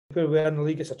where we are in the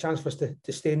league, it's a chance for us to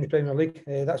stay in the Premier League.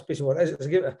 That's basically what it is. It's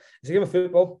a game of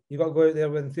football. You've got to go out there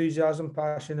with enthusiasm,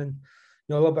 passion, and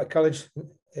a little bit of courage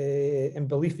and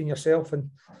belief in yourself, and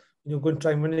go and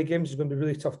try and win the games. There's going to be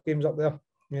really tough games up there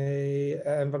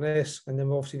at Inverness, and then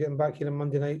we're obviously getting back here on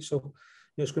Monday night. So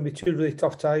it's going to be two really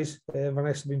tough ties.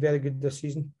 Inverness have been very good this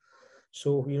season,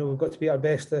 so we've got to be our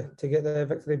best to get the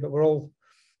victory, but we're all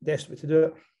desperate to do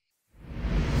it.